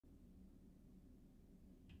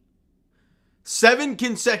7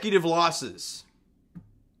 consecutive losses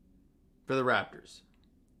for the Raptors.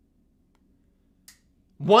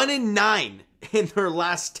 1-9 in their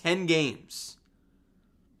last 10 games.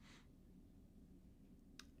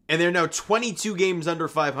 And they're now 22 games under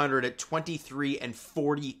 500 at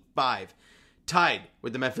 23-45. Tied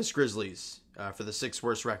with the Memphis Grizzlies for the 6th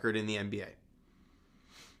worst record in the NBA.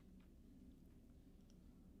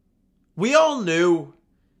 We all knew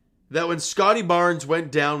that when Scotty Barnes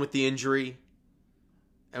went down with the injury,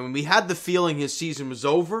 and when we had the feeling his season was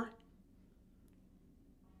over,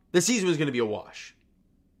 the season was going to be a wash.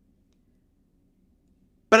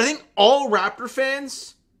 But I think all Raptor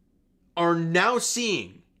fans are now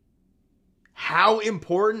seeing how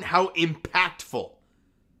important, how impactful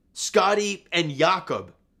Scotty and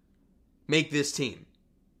Jakob make this team.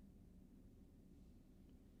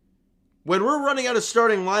 When we're running out of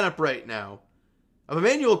starting lineup right now, of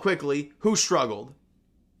Emmanuel Quickley, who struggled,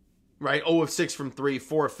 right? 0 of 6 from 3,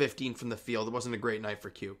 4 of 15 from the field. It wasn't a great night for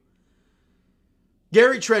Q.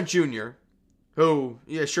 Gary Trent Jr., who,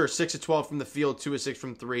 yeah, sure, 6 of 12 from the field, 2 of 6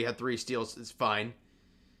 from 3, had 3 steals. It's fine.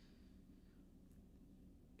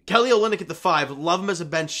 Kelly Olynyk at the 5. Love him as a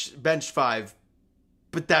bench 5,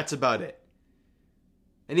 but that's about it.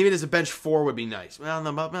 And even as a bench 4 would be nice. Well,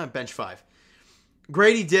 no, not bench 5.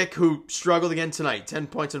 Grady Dick, who struggled again tonight. 10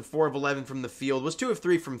 points and 4 of 11 from the field. Was 2 of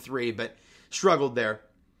 3 from 3, but struggled there.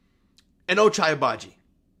 And Ochai Agbaji.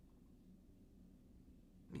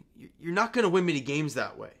 You're not going to win many games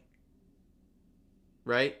that way.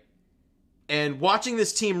 Right? And watching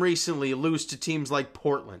this team recently lose to teams like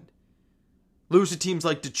Portland. Lose to teams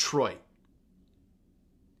like Detroit.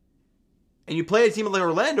 And you play a team like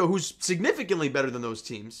Orlando, who's significantly better than those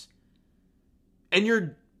teams. And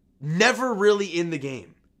you're never really in the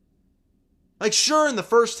game. Like, sure, in the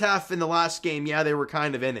first half in the last game, yeah, they were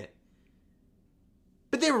kind of in it.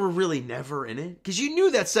 But they were really never in it. Because you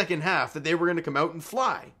knew that second half that they were going to come out and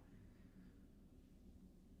fly.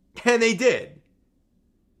 And they did.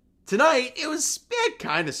 Tonight, it was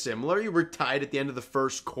kind of similar. You were tied at the end of the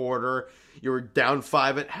first quarter. You were down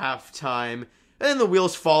 5 at halftime. And then the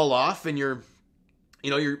wheels fall off and you're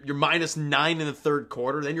minus 9 in the third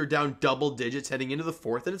quarter. Then you're down double digits heading into the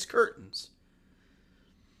fourth, and it's curtains.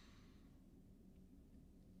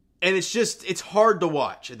 And it's hard to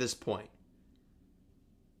watch at this point.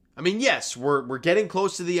 I mean, yes, we're getting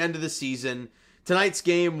close to the end of the season. Tonight's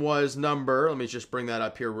game was let me just bring that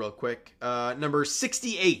up here real quick, number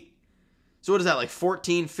 68. So what is that, like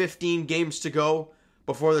 14, 15 games to go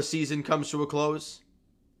before the season comes to a close?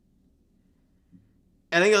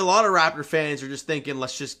 And I think a lot of Raptor fans are just thinking,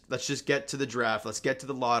 let's just get to the draft. Let's get to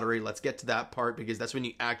the lottery. Let's get to that part, because that's when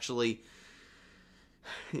you actually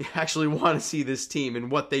want to see this team and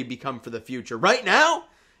what they become for the future. Right now,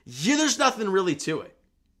 there's nothing really to it.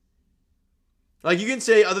 Like, you can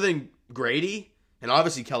say, other than Grady, and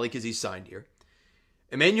obviously Kelly because he's signed here,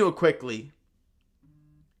 Emmanuel Quickley,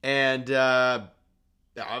 and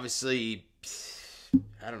obviously,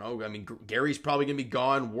 I don't know. I mean, Gary's probably going to be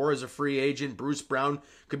gone. War is a free agent. Bruce Brown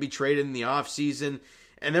could be traded in the offseason.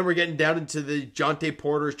 And then we're getting down into the Jonte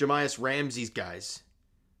Porters, Jamias Ramsey's guys.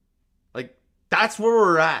 Like, that's where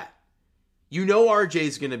we're at. You know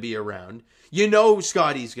RJ's going to be around. You know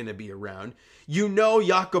Scotty's going to be around. You know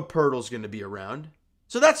Jakob Poeltl's going to be around.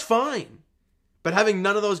 So that's fine. But having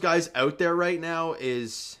none of those guys out there right now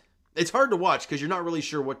it's hard to watch because you're not really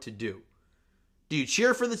sure what to do. Do you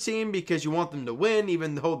cheer for the team because you want them to win,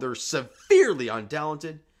 even though they're severely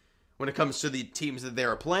untalented when it comes to the teams that they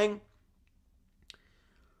are playing?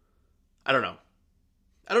 I don't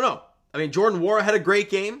know. I mean, Jordan Nwora had a great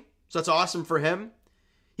game, so that's awesome for him.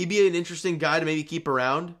 He'd be an interesting guy to maybe keep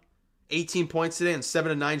around. 18 points today and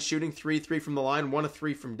 7 of 9 shooting, 3 from the line, 1 of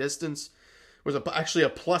 3 from distance. Was actually a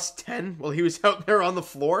plus 10 while he was out there on the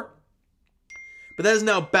floor. But that is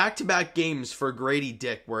now back-to-back games for Grady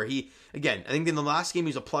Dick, where he, again, I think in the last game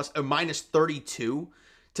he was a minus 32.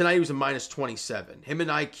 Tonight he was a minus 27. Him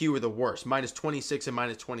and IQ were the worst, minus 26 and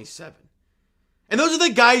minus 27. And those are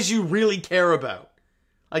the guys you really care about.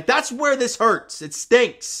 Like, that's where this hurts. It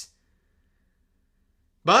stinks.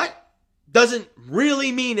 But doesn't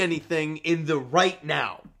really mean anything in the right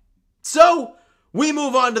now. So, we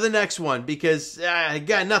move on to the next one because I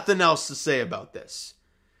got nothing else to say about this.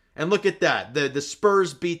 And look at that. The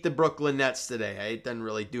Spurs beat the Brooklyn Nets today. It doesn't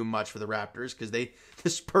really do much for the Raptors because the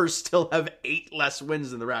Spurs still have 8 less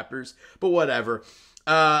wins than the Raptors. But whatever.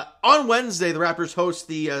 On Wednesday, the Raptors host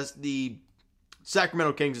the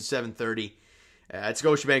Sacramento Kings at 7:30 at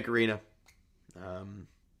Scotiabank Arena.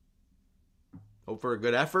 Hope for a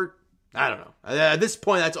good effort. I don't know. At this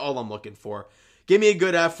point, that's all I'm looking for. Give me a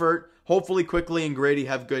good effort. Hopefully Quickley and Grady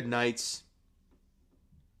have good nights.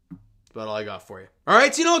 about all I got for you. All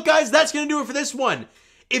right, so you know what, guys? That's going to do it for this one.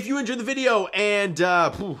 If you enjoyed the video and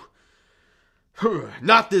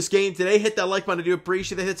not this game today, hit that like button. I do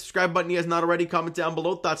appreciate it. Hit the subscribe button if you guys not already. Comment down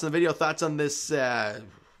below. Thoughts on the video. Thoughts on this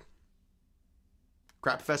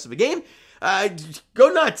crap fest of a game. Go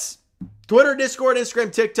nuts. Twitter, Discord,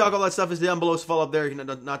 Instagram, TikTok, all that stuff is down below. So follow up there if you're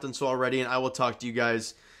not done so already. And I will talk to you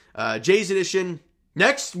guys Jays Edition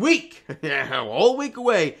next week. A whole week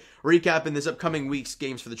away. Recapping this upcoming week's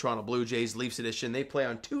games for the Toronto Blue Jays. Leafs Edition. They play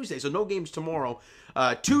on Tuesday, so no games tomorrow.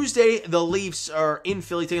 Tuesday, the Leafs are in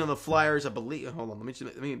Philly taking on the Flyers. I believe. Hold on, let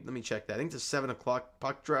me check that. I think it's a 7 o'clock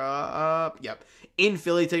puck drop. Yep, in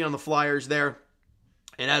Philly taking on the Flyers there.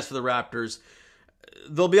 And as for the Raptors,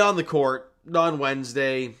 they'll be on the court on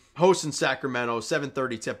Wednesday, hosting Sacramento.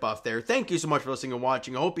 7:30 tip-off there. Thank you so much for listening and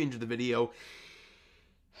watching. I hope you enjoyed the video.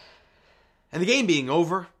 And the game being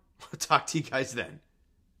over, I'll talk to you guys then.